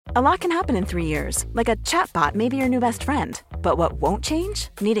A lot can happen in 3 years, like a chatbot may be your new best friend. But what won't change?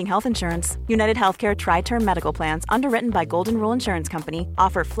 Needing health insurance. United Healthcare Tri-Term Medical Plans, underwritten by Golden Rule Insurance Company,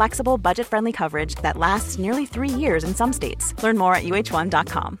 offer flexible, budget-friendly coverage that lasts nearly 3 years in some states. Learn more at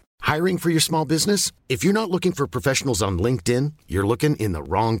uh1.com. Hiring for your small business? If you're not looking for professionals on LinkedIn, you're looking in the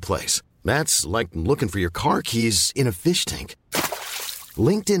wrong place. That's like looking for your car keys in a fish tank.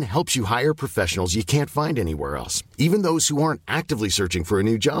 LinkedIn helps you hire professionals you can't find anywhere else, even those who aren't actively searching for a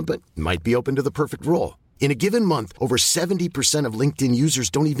new job but might be open to the perfect role. In a given month, over 70% of LinkedIn users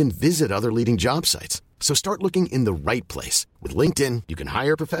don't even visit other leading job sites. So start looking in the right place. With LinkedIn, you can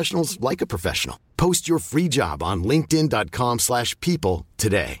hire professionals like a professional. Post your free job on linkedin.com/people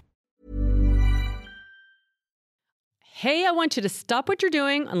today. Hey, I want you to stop what you're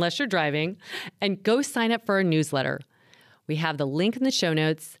doing, unless you're driving, and go sign up for our newsletter. We have the link in the show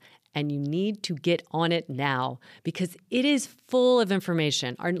notes, and you need to get on it now because it is full of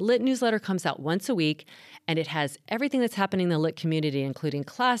information. Our Lit newsletter comes out once a week, and it has everything that's happening in the Lit community, including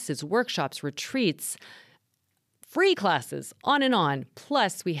classes, workshops, retreats, free classes, on and on.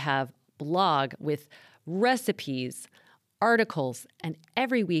 Plus, we have blog with recipes, articles, and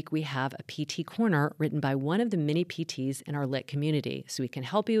every week we have a PT Corner written by one of the many PTs in our Lit community. So we can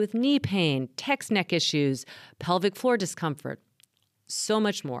help you with knee pain, text neck issues, pelvic floor discomfort, so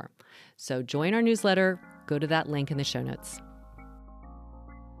much more. So join our newsletter. Go to that link in the show notes.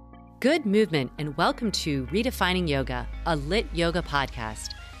 Good movement, and welcome to Redefining Yoga, a Lit yoga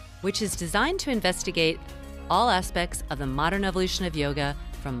podcast, which is designed to investigate all aspects of the modern evolution of yoga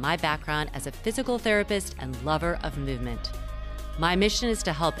from my background as a physical therapist and lover of movement. My mission is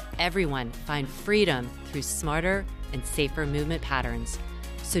to help everyone find freedom through smarter and safer movement patterns,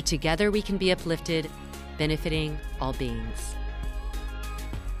 so together we can be uplifted, benefiting all beings.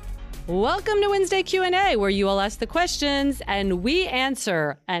 Welcome to Wednesday Q&A, where you all ask the questions and we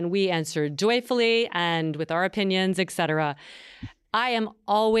answer joyfully and with our opinions, etc. I am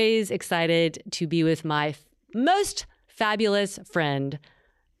always excited to be with my most fabulous friend,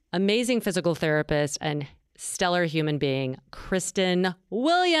 amazing physical therapist, and stellar human being, Kristen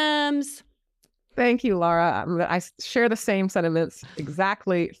Williams. Thank you, Laura. I share the same sentiments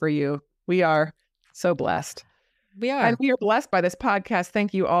exactly for you. We are so blessed. We are. And we are blessed by this podcast.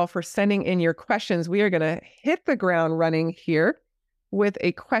 Thank you all for sending in your questions. We are going to hit the ground running here with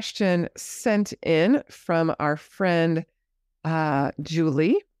a question sent in from our friend,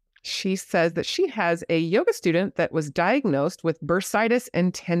 Julie. She says that she has a yoga student that was diagnosed with bursitis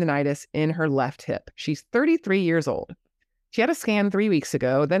and tendinitis in her left hip. She's 33 years old. She had a scan 3 weeks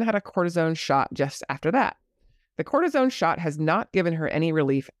ago, then had a cortisone shot just after that. The cortisone shot has not given her any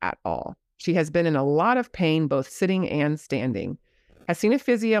relief at all. She has been in a lot of pain, both sitting and standing. Has seen a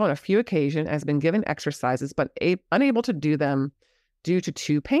physio on a few occasions, has been given exercises, but unable to do them due to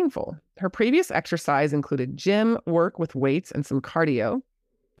too painful. Her previous exercise included gym work with weights and some cardio.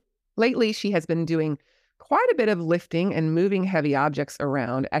 Lately, she has been doing quite a bit of lifting and moving heavy objects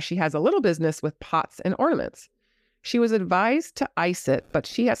around, as she has a little business with pots and ornaments. She was advised to ice it, but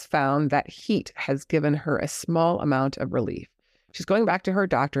she has found that heat has given her a small amount of relief. She's going back to her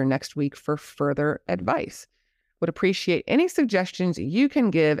doctor next week for further advice. Would appreciate any suggestions you can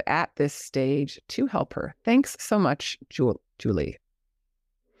give at this stage to help her. Thanks so much, Julie.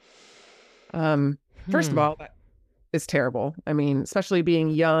 First of all, is terrible. I mean, especially being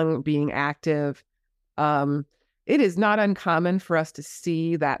young, being active. It is not uncommon for us to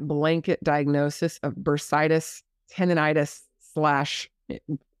see that blanket diagnosis of bursitis, tendinitis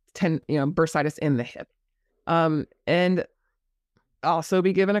bursitis in the hip. And also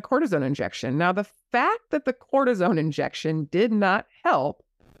be given a cortisone injection. Now, the fact that the cortisone injection did not help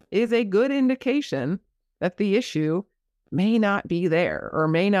is a good indication that the issue may not be there or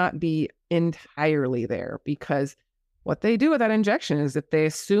may not be entirely there, because what they do with that injection is if they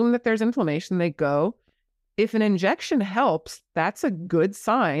assume that there's inflammation, they go, if an injection helps, that's a good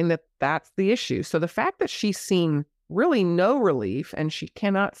sign that that's the issue. So the fact that she's seen really no relief and she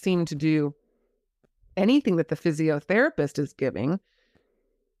cannot seem to do anything that the physiotherapist is giving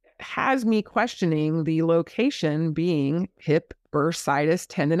has me questioning the location being hip bursitis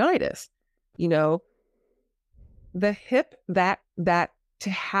tendinitis. You know, the hip that to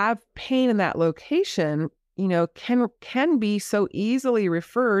have pain in that location, you know, can be so easily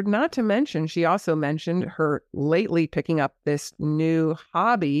referred, not to mention, she also mentioned her lately picking up this new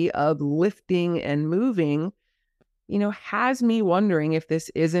hobby of lifting and moving, you know, has me wondering if this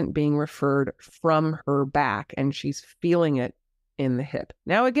isn't being referred from her back and she's feeling it in the hip.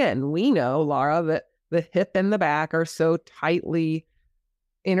 Now, again, we know, Laura, that the hip and the back are so tightly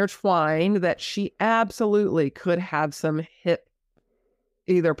intertwined that she absolutely could have some hip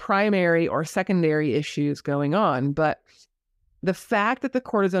either primary or secondary issues going on. But the fact that the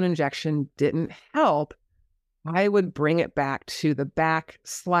cortisone injection didn't help, I would bring it back to the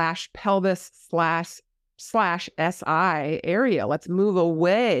back/pelvis/SI area. Let's move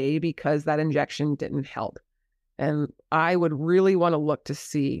away because that injection didn't help. And I would really want to look to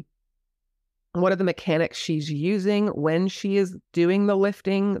see what are the mechanics she's using when she is doing the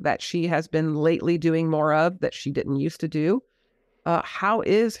lifting that she has been lately doing more of that she didn't used to do. How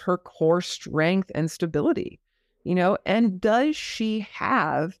is her core strength and stability? And does she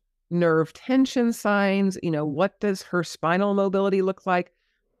have nerve tension signs? What does her spinal mobility look like?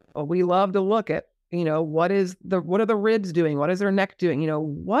 Well, we love to look at, what are the ribs doing? What is her neck doing?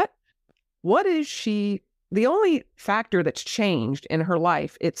 What is she? The only factor that's changed in her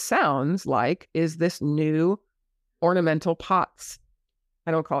life, it sounds like, is this new ornamental pots.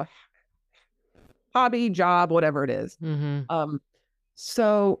 I don't call it hobby, job, whatever it is. Mm-hmm.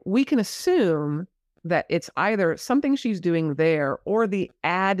 So we can assume that it's either something she's doing there or the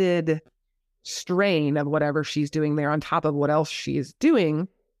added strain of whatever she's doing there on top of what else she's doing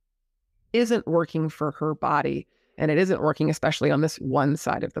isn't working for her body. And it isn't working, especially on this one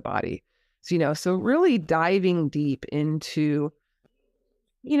side of the body. So really diving deep into,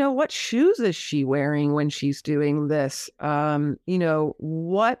 what shoes is she wearing when she's doing this? How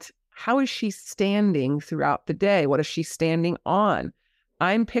is she standing throughout the day? What is she standing on?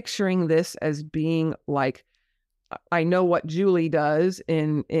 I'm picturing this as being like, I know what Julie does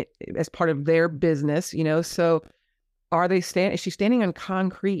as part of their business, so is she standing on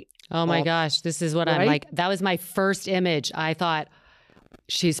concrete? Oh my gosh, this is what I'm like. That was my first image. I thought,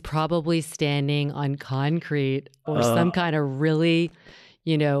 she's probably standing on concrete or some kind of really,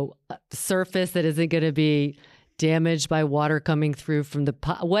 surface that isn't going to be damaged by water coming through from the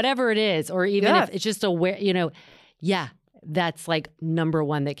whatever it is, or even if it's just that's like number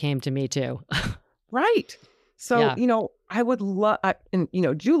one that came to me too. Right. So, I would love, and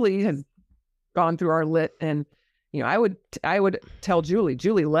Julie has gone through our lit, and I would tell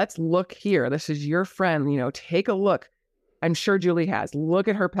Julie, let's look here. This is your friend. Take a look. I'm sure Julie has. Look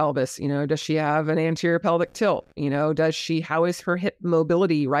at her pelvis. Does she have an anterior pelvic tilt? How is her hip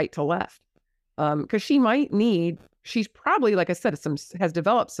mobility right to left? Because she's probably, like I said, has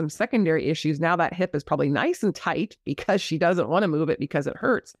developed some secondary issues. Now that hip is probably nice and tight because she doesn't want to move it because it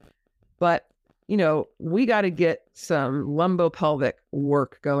hurts. But, we got to get some lumbopelvic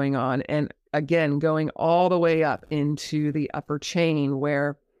work going on. And again, going all the way up into the upper chain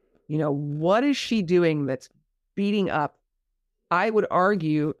where, what is she doing that's beating up? I would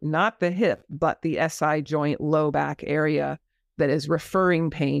argue not the hip, but the SI joint low back area that is referring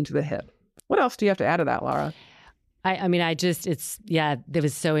pain to the hip. What else do you have to add to that, Laura? It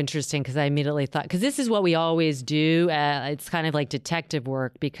was so interesting because I immediately thought, because this is what we always do. It's kind of like detective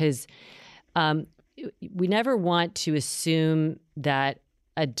work because we never want to assume that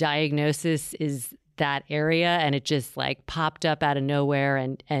a diagnosis is that area and it just like popped up out of nowhere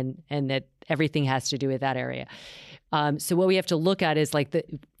and that everything has to do with that area. So what we have to look at is like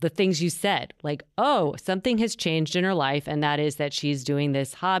the things you said, like, oh, something has changed in her life. And that is that she's doing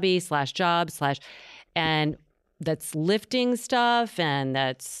this hobby / job / and that's lifting stuff. And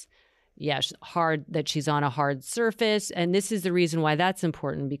that's, hard, that she's on a hard surface. And this is the reason why that's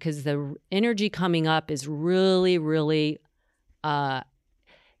important, because the energy coming up is really, really, my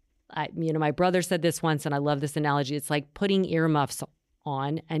brother said this once, and I love this analogy. It's like putting earmuffs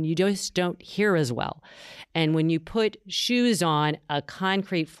on and you just don't hear as well. And when you put shoes on a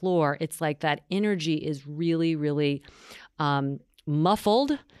concrete floor, it's like that energy is really, really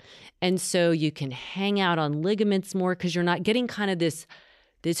muffled. And so you can hang out on ligaments more because you're not getting kind of this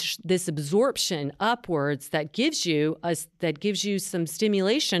absorption upwards that gives you some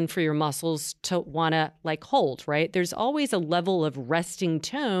stimulation for your muscles to want to like hold, right? There's always a level of resting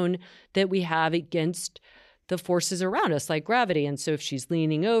tone that we have against the forces around us, like gravity. And so if she's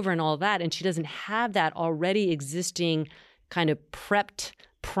leaning over and all that, and she doesn't have that already existing kind of prepped,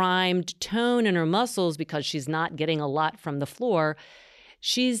 primed tone in her muscles because she's not getting a lot from the floor,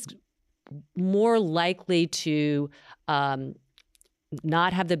 she's more likely to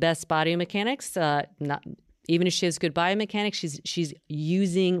not have the best biomechanics. Even if she has good biomechanics, she's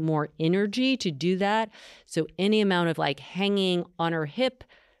using more energy to do that. So any amount of like hanging on her hip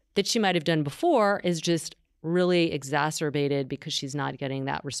that she might have done before is just really exacerbated because she's not getting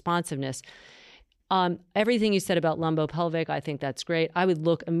that responsiveness. Everything you said about lumbopelvic, I think that's great. I would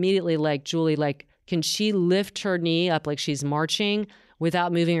look immediately like Julie, like, can she lift her knee up like she's marching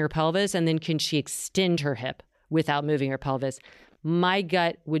without moving her pelvis? And then can she extend her hip without moving her pelvis? My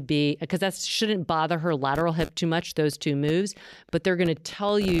gut would be, because that shouldn't bother her lateral hip too much, those two moves, but they're going to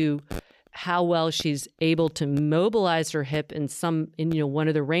tell you how well she's able to mobilize her hip in one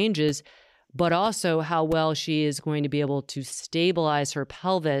of the ranges, but also how well she is going to be able to stabilize her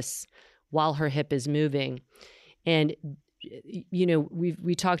pelvis while her hip is moving. And,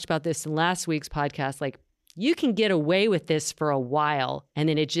 we talked about this in last week's podcast, like you can get away with this for a while. And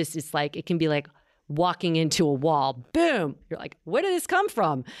then it can be like walking into a wall. Boom. You're like, where did this come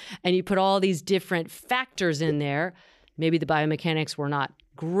from? And you put all these different factors in there. Maybe the biomechanics were not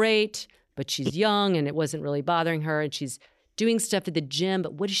great, but she's young and it wasn't really bothering her. And she's doing stuff at the gym.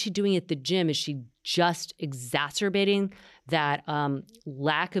 But what is she doing at the gym? Is she just exacerbating that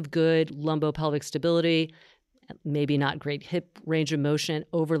lack of good lumbopelvic stability? Maybe not great hip range of motion,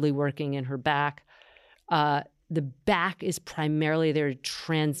 overly working in her back. The back is primarily there to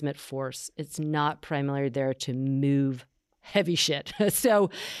transmit force. It's not primarily there to move heavy shit. So,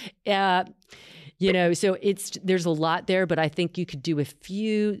 there's a lot there, but I think you could do a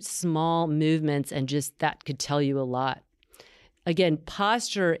few small movements and just that could tell you a lot. Again,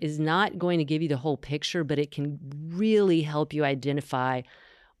 posture is not going to give you the whole picture, but it can really help you identify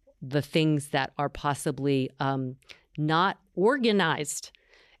the things that are possibly not organized.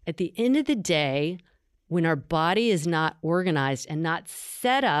 At the end of the day, when our body is not organized and not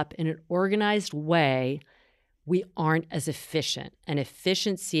set up in an organized way, we aren't as efficient. And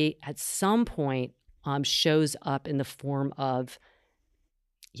efficiency at some point shows up in the form of,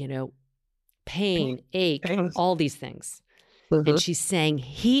 pain, ache, all these things. Mm-hmm. And she's saying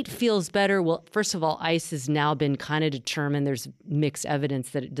heat feels better. Well, first of all, ice has now been kind of determined. There's mixed evidence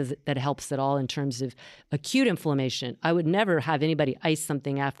that helps at all in terms of acute inflammation. I would never have anybody ice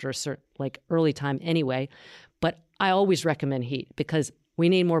something after a certain early time anyway, but I always recommend heat because we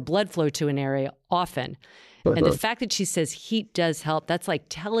need more blood flow to an area often. Uh-huh. And the fact that she says heat does help, that's like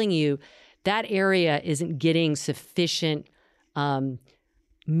telling you that area isn't getting sufficient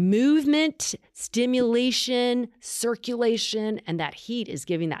movement, stimulation, circulation, and that heat is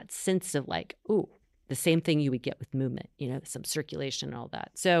giving that sense of the same thing you would get with movement, some circulation and all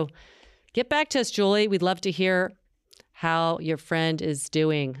that. So get back to us, Julie. We'd love to hear how your friend is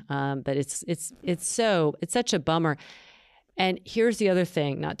doing. But it's such a bummer. And here's the other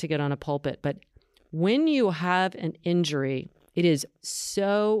thing, not to get on a pulpit, but when you have an injury, it is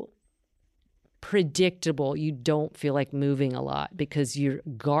so predictable. You don't feel like moving a lot because you're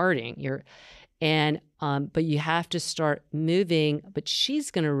guarding. But you have to start moving. But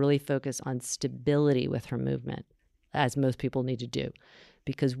she's going to really focus on stability with her movement, as most people need to do,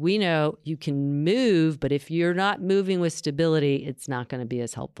 because we know you can move, but if you're not moving with stability, it's not going to be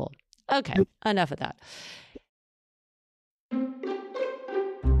as helpful. Okay, enough of that.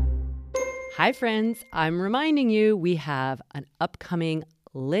 Hi, friends. I'm reminding you we have an upcoming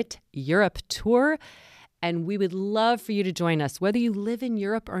Lit Europe tour, and we would love for you to join us, whether you live in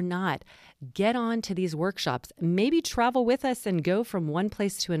Europe or not. Get on to these workshops. Maybe travel with us and go from one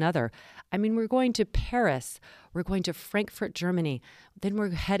place to another. I mean, we're going to Paris. We're going to Frankfurt, Germany. Then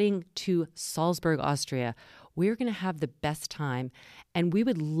we're heading to Salzburg, Austria. We're going to have the best time, and we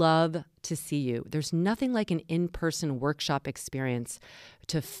would love to see you. There's nothing like an in-person workshop experience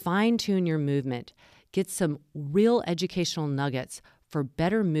to fine-tune your movement, get some real educational nuggets for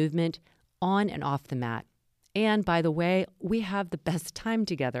better movement on and off the mat. And by the way, we have the best time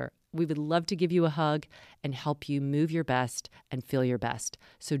together. We would love to give you a hug and help you move your best and feel your best.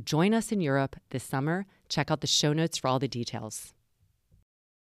 So join us in Europe this summer. Check out the show notes for all the details.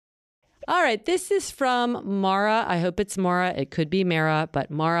 All right, this is from Mara. I hope it's Mara. It could be Mara, but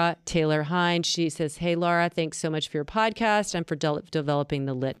Mara Taylor Hine. She says, "Hey, Laura, thanks so much for your podcast and for developing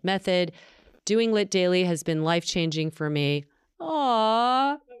the LIT method. Doing LIT daily has been life-changing for me.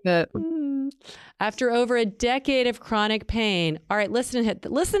 Aww. After over a decade of chronic pain." All right, listen to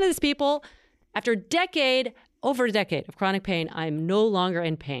this, people. After over a decade of chronic pain, I'm no longer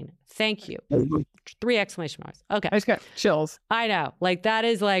in pain. Thank you. 3 exclamation marks. Okay. I just got chills. I know. That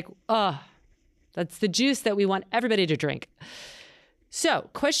is that's the juice that we want everybody to drink. So,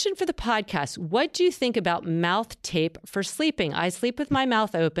 question for the podcast. What do you think about mouth tape for sleeping? I sleep with my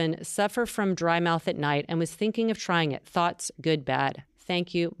mouth open, suffer from dry mouth at night, and was thinking of trying it. Thoughts, good, bad?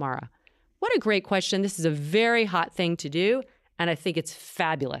 Thank you, Mara. What a great question. This is a very hot thing to do, and I think it's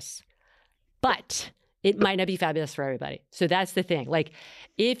fabulous. But it might not be fabulous for everybody. So that's the thing.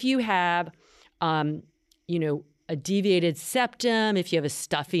 If you have, a deviated septum, if you have a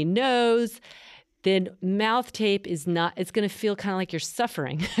stuffy nose, then mouth tape is not, it's going to feel kind of like you're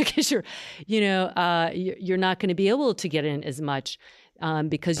suffering because you're not going to be able to get in as much.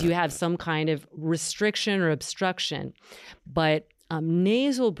 because you have some kind of restriction or obstruction. But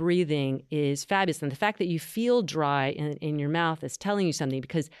nasal breathing is fabulous. And the fact that you feel dry in your mouth is telling you something,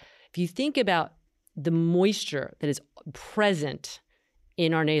 because if you think about the moisture that is present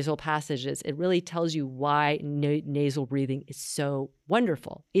in our nasal passages, it really tells you why nasal breathing is so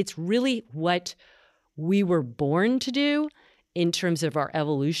wonderful. It's really what we were born to do in terms of our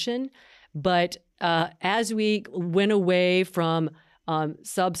evolution. But as we went away from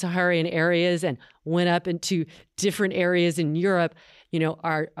sub-Saharan areas and went up into different areas in Europe,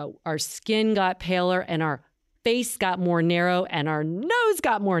 our skin got paler and our face got more narrow and our nose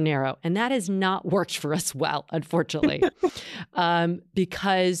got more narrow. And that has not worked for us well, unfortunately,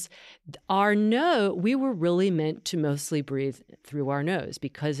 because we were really meant to mostly breathe through our nose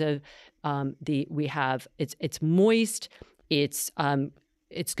because of it's moist. It's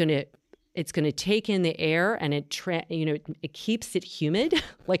going to take in the air, and it keeps it humid,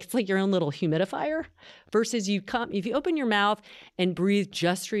 like it's like your own little humidifier. Versus if you open your mouth and breathe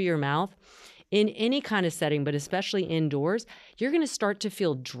just through your mouth in any kind of setting, but especially indoors, you're going to start to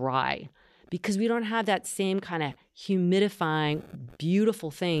feel dry because we don't have that same kind of humidifying,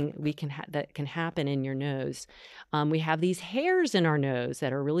 beautiful thing that can happen in your nose. We have these hairs in our nose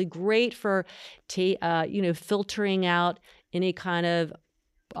that are really great for filtering out any kind of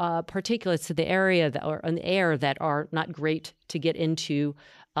particulates to the area or in the air that are not great to get into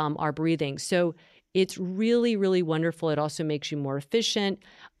our breathing. So it's really, really wonderful. It also makes you more efficient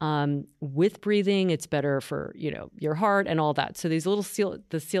with breathing. It's better for your heart and all that. So these little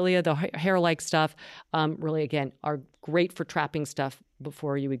the cilia, the hair-like stuff, really again are great for trapping stuff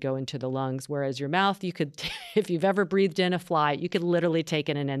before you would go into the lungs. Whereas your mouth, you could, if you've ever breathed in a fly, you could literally take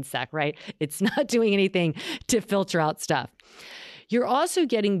in an insect, right? It's not doing anything to filter out stuff. You're also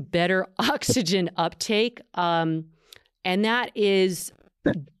getting better oxygen uptake, and that is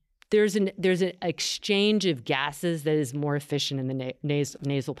there's an exchange of gases that is more efficient in the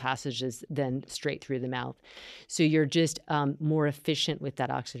nasal passages than straight through the mouth. So you're just more efficient with that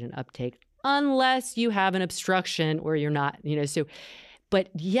oxygen uptake, unless you have an obstruction or you're not, So, but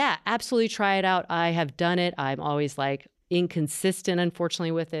yeah, absolutely try it out. I have done it. I'm always inconsistent,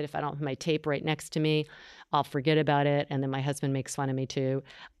 unfortunately, with it. If I don't have my tape right next to me, I'll forget about it. And then my husband makes fun of me too.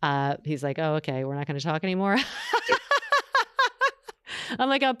 He's like, oh, okay, we're not going to talk anymore. I'm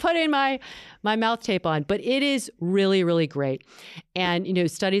like, I'm putting my mouth tape on. But it is really, really great. And,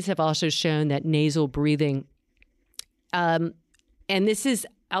 studies have also shown that nasal breathing, and this is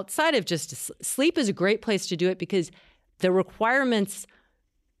outside of just sleep is a great place to do it because the requirements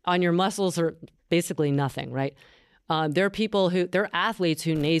on your muscles are basically nothing, right? There are athletes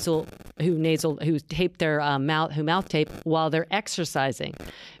who tape their mouth tape while they're exercising,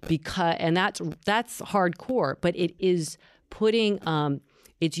 and that's hardcore. But it is putting,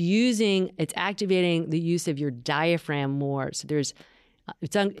 it's activating the use of your diaphragm more. So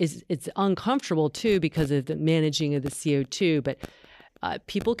it's uncomfortable too because of the managing of the CO2, but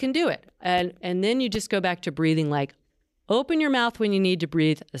people can do it, and then you just go back to breathing open your mouth when you need to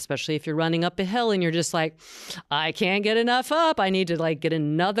breathe, especially if you're running up a hill and you're just like, I can't get enough up. I need to get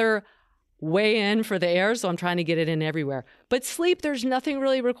another way in for the air. So I'm trying to get it in everywhere. But sleep, there's nothing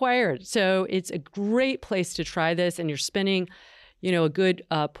really required. So it's a great place to try this. And you're spending, a good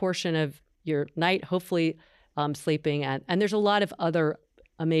portion of your night, hopefully sleeping. And there's a lot of other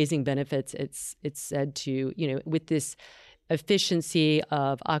amazing benefits. It's said to, with this efficiency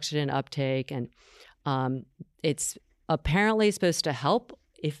of oxygen uptake, and it's apparently supposed to help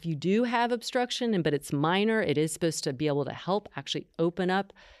if you do have obstruction, but it's minor. It is supposed to be able to help actually open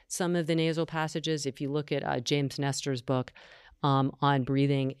up some of the nasal passages. If you look at James Nestor's book on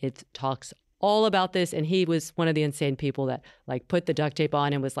breathing, it talks all about this. And he was one of the insane people that put the duct tape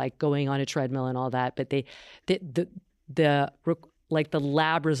on and was going on a treadmill and all that. But the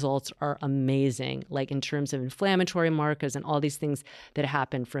lab results are amazing, in terms of inflammatory markers and all these things that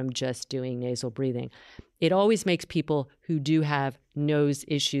happen from just doing nasal breathing. It always makes people who do have nose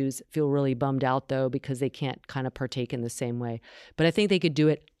issues feel really bummed out, though, because they can't kind of partake in the same way. But I think they could do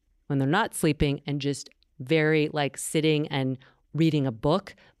it when they're not sleeping and just very sitting and reading a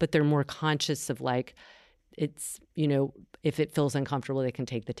book, but they're more conscious of it's, if it feels uncomfortable, they can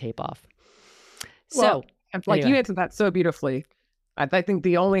take the tape off. Well, so anyway. You answered that so beautifully. I think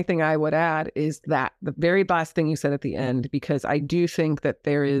the only thing I would add is that the very last thing you said at the end, because I do think that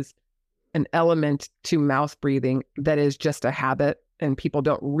there is an element to mouth breathing that is just a habit and people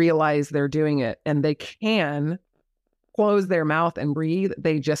don't realize they're doing it, and they can close their mouth and breathe.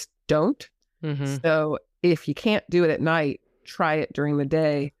 They just don't. Mm-hmm. So if you can't do it at night, try it during the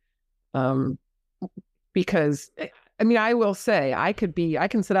day. Because I mean, I will say I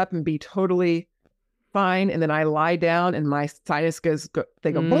can sit up and be totally fine, and then I lie down and my sinus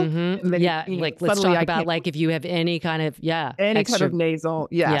they go boom, and then like let's talk about like if you have any kind of kind of nasal,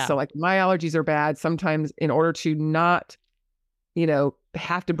 so like my allergies are bad. Sometimes in order to not,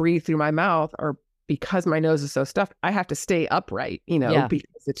 have to breathe through my mouth, or because my nose is so stuffed, I have to stay upright, because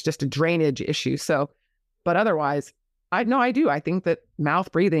it's just a drainage issue. So, but otherwise, I do. I think that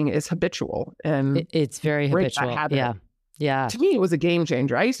mouth breathing is habitual, and it's very habitual. Yeah. To me, it was a game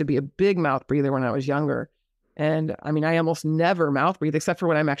changer. I used to be a big mouth breather when I was younger. And I mean, I almost never mouth breathe except for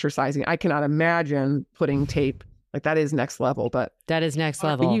when I'm exercising. I cannot imagine putting tape. Like, that is next level. But that is next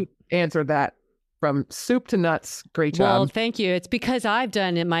level. You answered that from soup to nuts. Great job. Well, thank you. It's because I've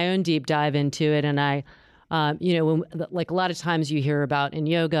done my own deep dive into it. And I, when, like a lot of times you hear about in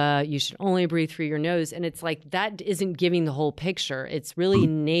yoga, you should only breathe through your nose. And it's like, that isn't giving the whole picture. It's really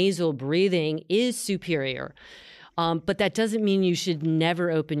nasal breathing is superior. But that doesn't mean you should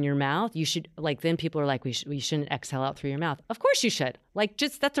never open your mouth. You should, like, then people are like, we shouldn't exhale out through your mouth. Of course you should. Like,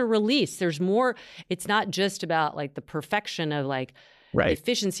 just that's a release. There's more. It's not just about like the perfection of like the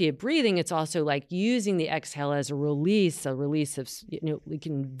efficiency of breathing. It's also like using the exhale as a release of, we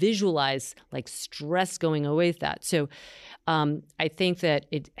can visualize like stress going away with that. So I think that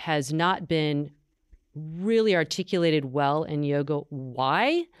it has not been really articulated well in yoga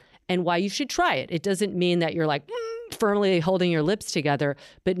why and why you should try it. It doesn't mean that you're like firmly holding your lips together,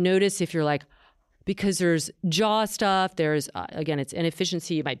 but notice if you're like, because there's jaw stuff, there's, again, it's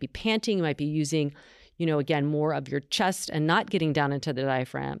inefficiency. You might be panting, you might be using, again, more of your chest and not getting down into the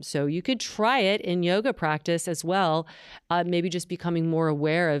diaphragm. So you could try it in yoga practice as well. Maybe just becoming more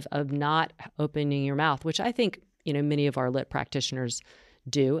aware of not opening your mouth, which I think, many of our lit practitioners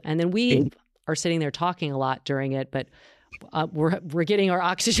do. And then we are sitting there talking a lot during it, but we're getting our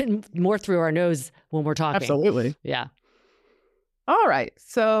oxygen more through our nose when we're talking. Absolutely. Yeah. All right.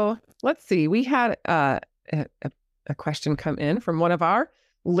 So let's see. We had a question come in from one of our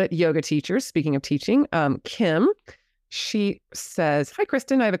lit yoga teachers. Speaking of teaching, Kim, she says, "Hi,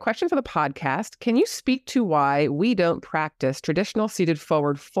 Kristen. I have a question for the podcast. Can you speak to why we don't practice traditional seated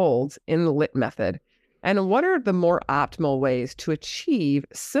forward folds in the lit method? And what are the more optimal ways to achieve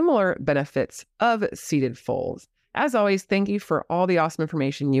similar benefits of seated folds? As always, thank you for all the awesome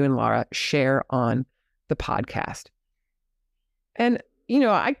information you and Laura share on the podcast." And,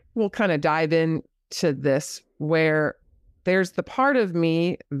 I will kind of dive into this where there's the part of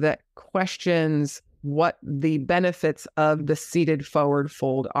me that questions what the benefits of the seated forward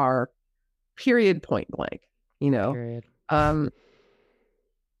fold are, period, point blank, Period. And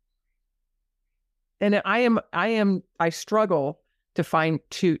I struggle to find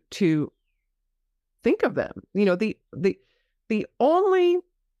to think of them. The only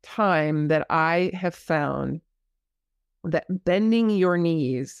time that I have found that bending your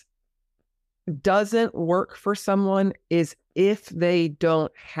knees doesn't work for someone is if they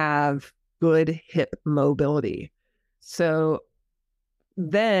don't have good hip mobility. So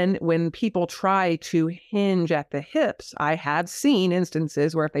then when people try to hinge at the hips, I have seen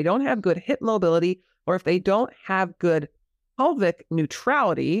instances where if they don't have good hip mobility, or if they don't have good pelvic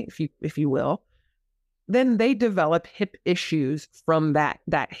neutrality, if you will, then they develop hip issues from that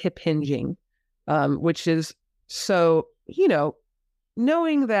hip hinging, which is so,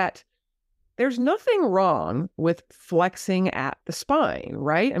 knowing that there's nothing wrong with flexing at the spine,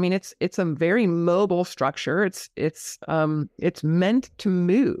 right? I mean, it's a very mobile structure. It's meant to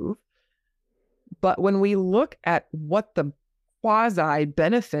move. But when we look at what the quasi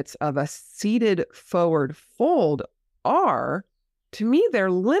benefits of a seated forward fold are, to me,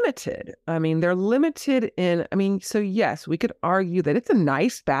 they're limited. I mean, they're limited so yes, we could argue that it's a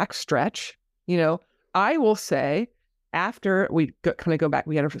nice back stretch. I will say, after we kind of go back,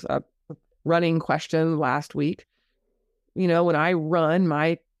 we had a running question last week. When I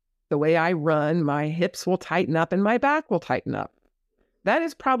run, the way I run, my hips will tighten up and my back will tighten up. That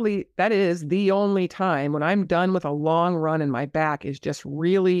is the only time when I'm done with a long run and my back is just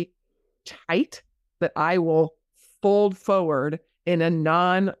really tight that I will fold forward in a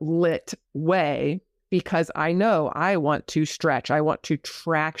non-lit way, because I know I want to stretch. I want to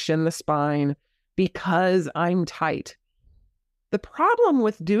traction the spine because I'm tight. The problem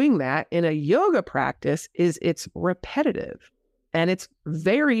with doing that in a yoga practice is it's repetitive and it's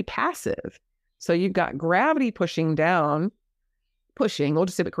very passive. So you've got gravity pushing down, we'll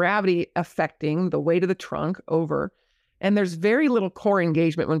just say, but gravity affecting the weight of the trunk over, and there's very little core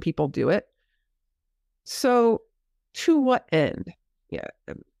engagement when people do it. So to what end? Yeah,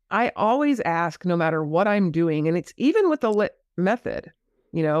 I always ask, no matter what I'm doing, and it's even with the lit method,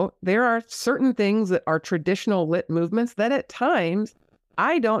 There are certain things that are traditional lit movements that at times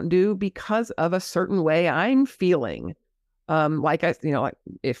I don't do because of a certain way I'm feeling. Like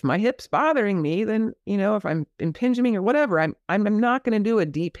if my hip's bothering me, then, if I'm impinging or whatever, I'm not going to do a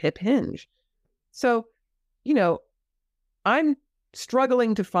deep hip hinge. So, I'm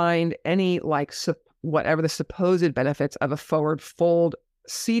struggling to find any whatever the supposed benefits of a forward fold,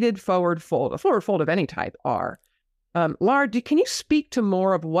 seated forward fold, a forward fold of any type are. Laura, can you speak to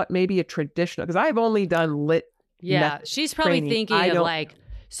more of what maybe a traditional, because I've only done lit. Yeah, she's probably training. thinking of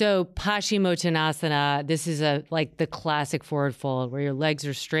so Paschimottanasana, this is the classic forward fold where your legs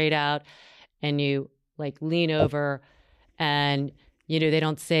are straight out and you lean over, and they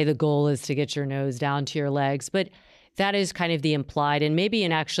don't say the goal is to get your nose down to your legs, but that is kind of the implied, and maybe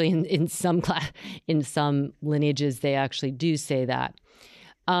in some lineages they actually do say that.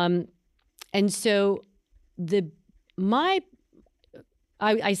 And so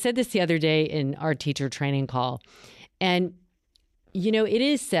I said this the other day in our teacher training call, and it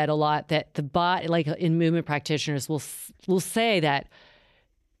is said a lot that the body, in movement practitioners, will say that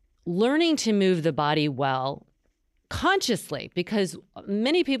learning to move the body well consciously, because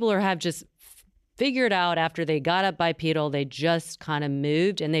many people have just figured out after they got up bipedal, they just kind of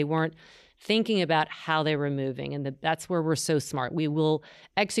moved and they weren't thinking about how they were moving. And that's where we're so smart. We will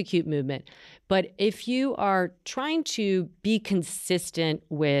execute movement. But if you are trying to be consistent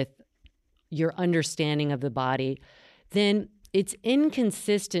with your understanding of the body, then it's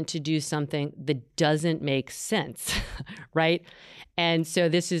inconsistent to do something that doesn't make sense, right? And so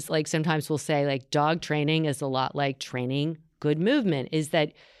this is sometimes we'll say dog training is a lot like training good movement, is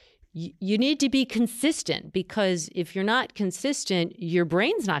that you need to be consistent, because if you're not consistent, your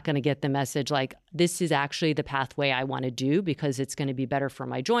brain's not going to get the message this is actually the pathway I want to do, because it's going to be better for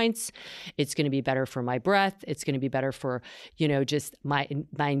my joints. It's going to be better for my breath. It's going to be better for, just my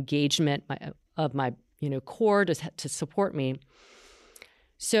engagement of my, core to support me.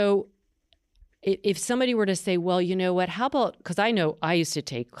 So if somebody were to say, well, you know what, how about, because I know I used to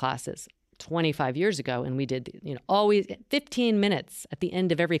take classes 25 years ago, and we did, always 15 minutes at the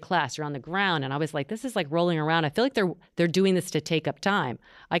end of every class, you're on the ground. And I was like, this is like rolling around. I feel like they're doing this to take up time.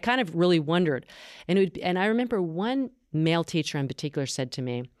 I kind of really wondered. And I remember one male teacher in particular said to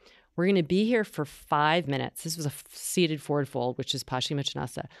me, we're going to be here for 5 minutes. This was a seated forward fold, which is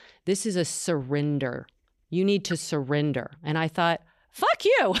Paschimottanasana. This is a surrender. You need to surrender. And I thought, fuck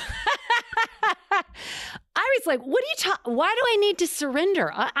you. I was like, what are you talking? Why do I need to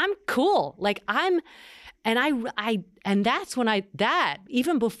surrender? I'm cool. And that's when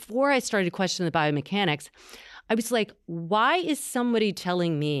even before I started questioning the biomechanics, I was like, why is somebody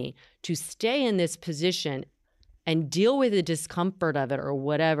telling me to stay in this position and deal with the discomfort of it or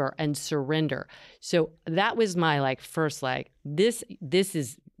whatever and surrender? So that was my first this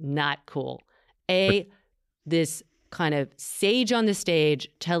is not cool. This kind of sage on the stage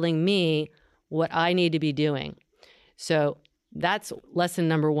telling me what I need to be doing. So that's lesson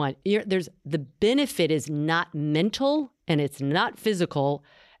number one. The benefit is not mental, and it's not physical,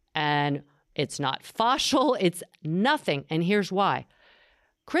 and it's not fascial. It's nothing. And here's why.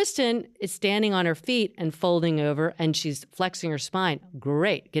 Kristen is standing on her feet and folding over, and she's flexing her spine.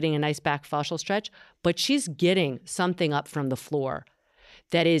 Great, getting a nice back fascial stretch, but she's getting something up from the floor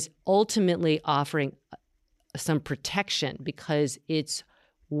that is ultimately offering some protection, because it's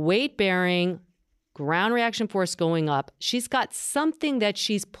weight bearing, ground reaction force going up. She's got something that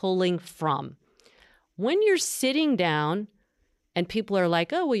she's pulling from. When you're sitting down and people are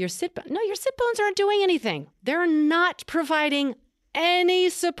like, oh, well, your sit bones aren't doing anything. They're not providing any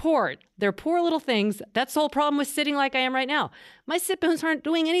support. They're poor little things. That's the whole problem with sitting like I am right now. My sit bones aren't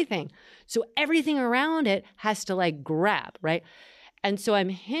doing anything. So everything around it has to grab, right? And so I'm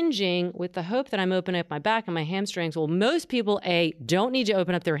hinging with the hope that I'm opening up my back and my hamstrings. Well, most people, don't need to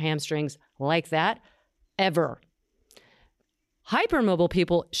open up their hamstrings like that ever. Hypermobile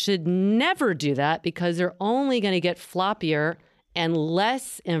people should never do that, because they're only going to get floppier and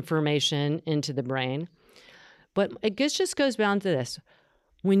less information into the brain. But it just goes down to this.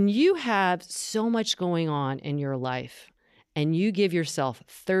 When you have so much going on in your life and you give yourself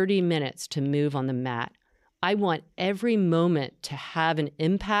 30 minutes to move on the mat, I want every moment to have an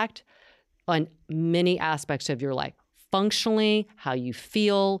impact on many aspects of your life. Functionally, how you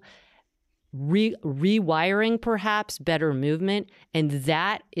feel, rewiring perhaps, better movement, and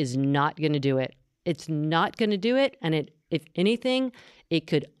that is not going to do it. It's not going to do it, and if anything, it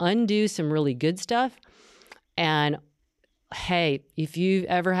could undo some really good stuff. And hey, if you've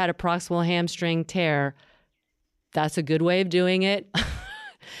ever had a proximal hamstring tear, that's a good way of doing it.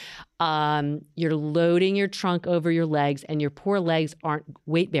 You're loading your trunk over your legs, and your poor legs aren't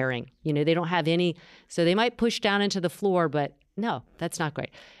weight bearing. They don't have any, so they might push down into the floor, but no, that's not great.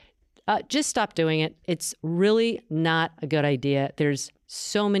 Just stop doing it. It's really not a good idea. There's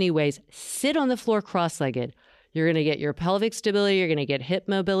so many ways. Sit on the floor cross-legged. You're going to get your pelvic stability. You're going to get hip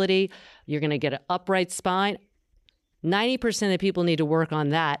mobility. You're going to get an upright spine. 90% of the people need to work on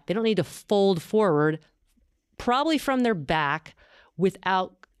that. They don't need to fold forward, probably from their back,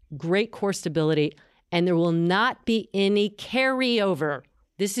 without great core stability, and there will not be any carryover.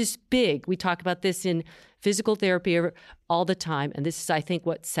 This is big. We talk about this in physical therapy all the time, and this is, I think,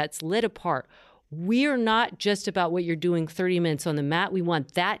 what sets LIT apart. We are not just about what you're doing 30 minutes on the mat. We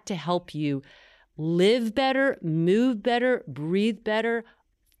want that to help you live better, move better, breathe better,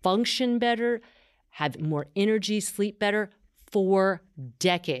 function better, have more energy, sleep better for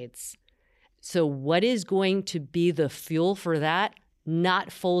decades. So what is going to be the fuel for that?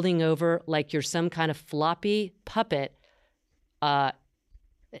 Not folding over like you're some kind of floppy puppet.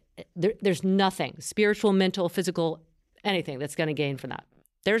 There's nothing, spiritual, mental, physical, anything that's going to gain from that.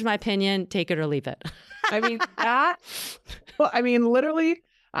 There's my opinion. Take it or leave it. Literally,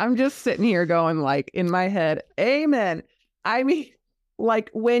 I'm just sitting here going like in my head, amen.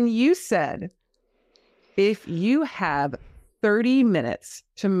 When you said, if you have 30 minutes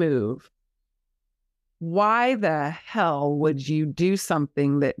to move, why the hell would you do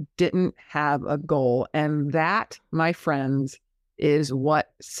something that didn't have a goal? And that, my friends, is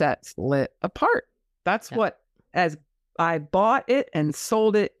what sets LIT apart. That's what, as I bought it and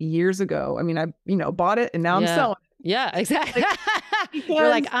sold it years ago. I bought it and now I'm selling it. Yeah, exactly. You're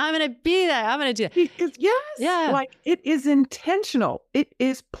like, I'm going to be that. I'm going to do that. Because it is intentional. It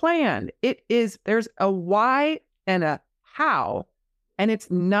is planned. There's a why and a how. And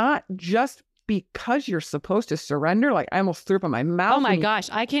it's not just because you're supposed to surrender. Like, I almost threw up in my mouth. Oh my gosh.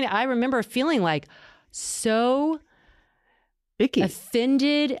 I remember feeling like so icky,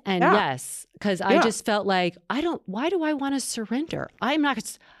 offended. And yes, because I just felt like, why do I want to surrender?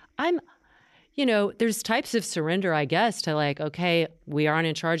 There's types of surrender, I guess, to like, okay, we aren't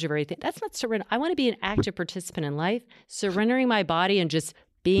in charge of everything. That's not surrender. I want to be an active participant in life, surrendering my body and just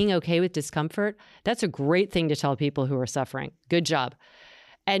being okay with discomfort. That's a great thing to tell people who are suffering. Good job.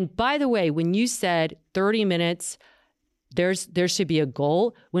 And by the way, when you said 30 minutes, there should be a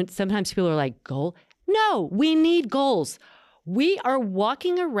goal. When sometimes people are like, goal? No, we need goals. We are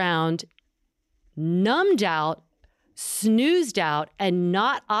walking around numbed out, snoozed out, and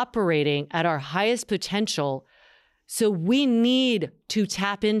not operating at our highest potential. So we need to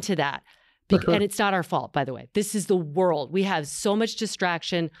tap into that. And it's not our fault, by the way. This is the world. We have so much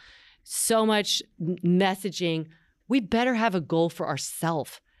distraction, so much messaging. We better have a goal for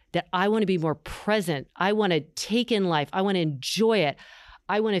ourselves that I want to be more present. I want to take in life. I want to enjoy it.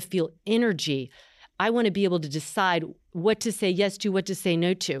 I want to feel energy. I want to be able to decide what to say yes to, what to say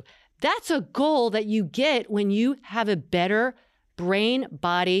no to. That's a goal that you get when you have a better brain,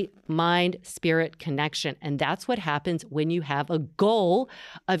 body, mind, spirit connection. And that's what happens when you have a goal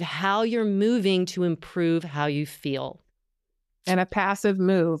of how you're moving to improve how you feel. And a passive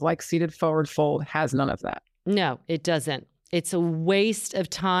move like seated forward fold has none of that. No, it doesn't. It's a waste of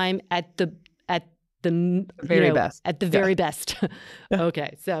time at the very best. At the very best.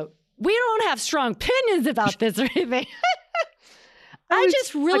 Okay, so we don't have strong opinions about this or anything. I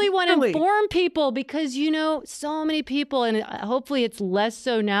just really want to inform people because, so many people, and hopefully it's less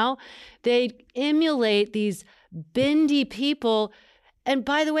so now, they emulate these bendy people. And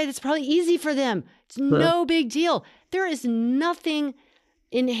by the way, that's probably easy for them. It's no big deal. There is nothing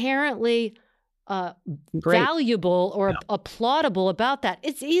inherently valuable or applaudable about that.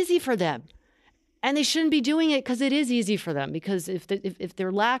 It's easy for them. And they shouldn't be doing it because it is easy for them. Because if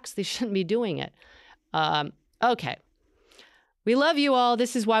they're lax, they shouldn't be doing it. Okay. We love you all.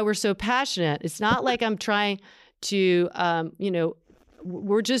 This is why we're so passionate. It's not like I'm trying to,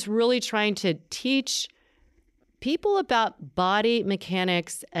 we're just really trying to teach people about body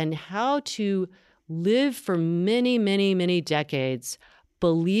mechanics and how to live for many, many, many decades,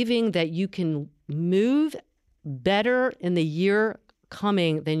 believing that you can move better in the year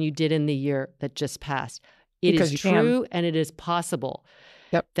coming than you did in the year that just passed. It is true and it is possible.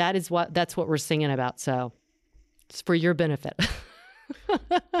 Yep. That's what we're singing about. So it's for your benefit.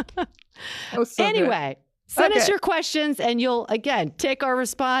 Anyway, send us your questions and you'll, again, take our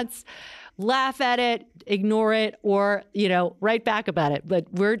response, laugh at it, ignore it, or, write back about it.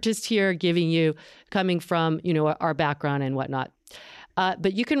 But we're just here giving you, coming from, our background and whatnot.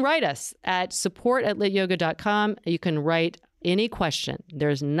 But you can write us at support@lityoga.com. You can write any question.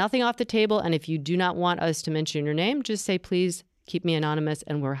 There's nothing off the table. And if you do not want us to mention your name, just say, please keep me anonymous,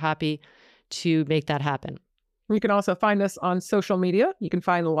 and we're happy to make that happen. You can also find us on social media. You can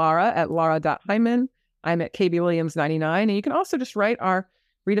find Laura at laura.hyman. I'm at kbwilliams99. And you can also just write our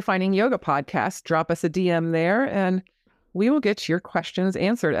Redefining Yoga podcast. Drop us a DM there, and we will get your questions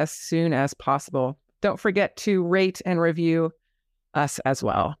answered as soon as possible. Don't forget to rate and review us as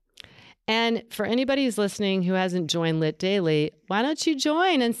well. And for anybody who's listening who hasn't joined Lit Daily, why don't you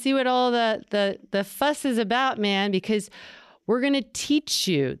join and see what all the fuss is about, man? Because we're going to teach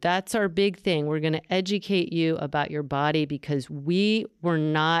you. That's our big thing. We're going to educate you about your body because we were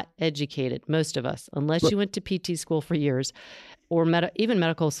not educated, most of us, unless you went to PT school for years or even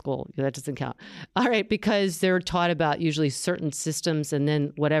medical school. That doesn't count. All right, because they're taught about usually certain systems, and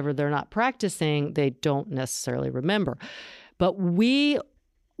then whatever they're not practicing, they don't necessarily remember. But we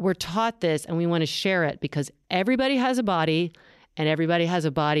were taught this, and we want to share it because everybody has a body, and everybody has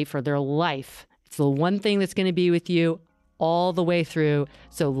a body for their life. It's the one thing that's going to be with you all the way through.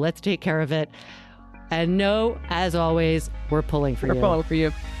 So let's take care of it. And know, as always, we're pulling for you. We're pulling for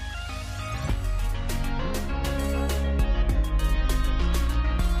you.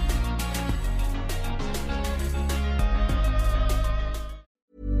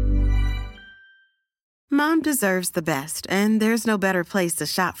 Mom deserves the best, and there's no better place to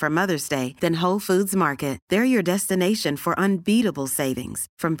shop for Mother's Day than Whole Foods Market. They're your destination for unbeatable savings,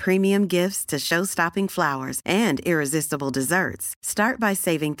 from premium gifts to show-stopping flowers and irresistible desserts. Start by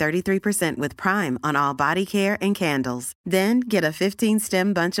saving 33% with Prime on all body care and candles. Then get a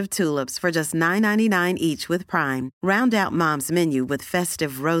 15-stem bunch of tulips for just $9.99 each with Prime. Round out Mom's menu with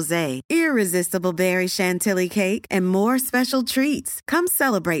festive rosé, irresistible berry chantilly cake, and more special treats. Come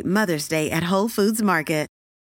celebrate Mother's Day at Whole Foods Market.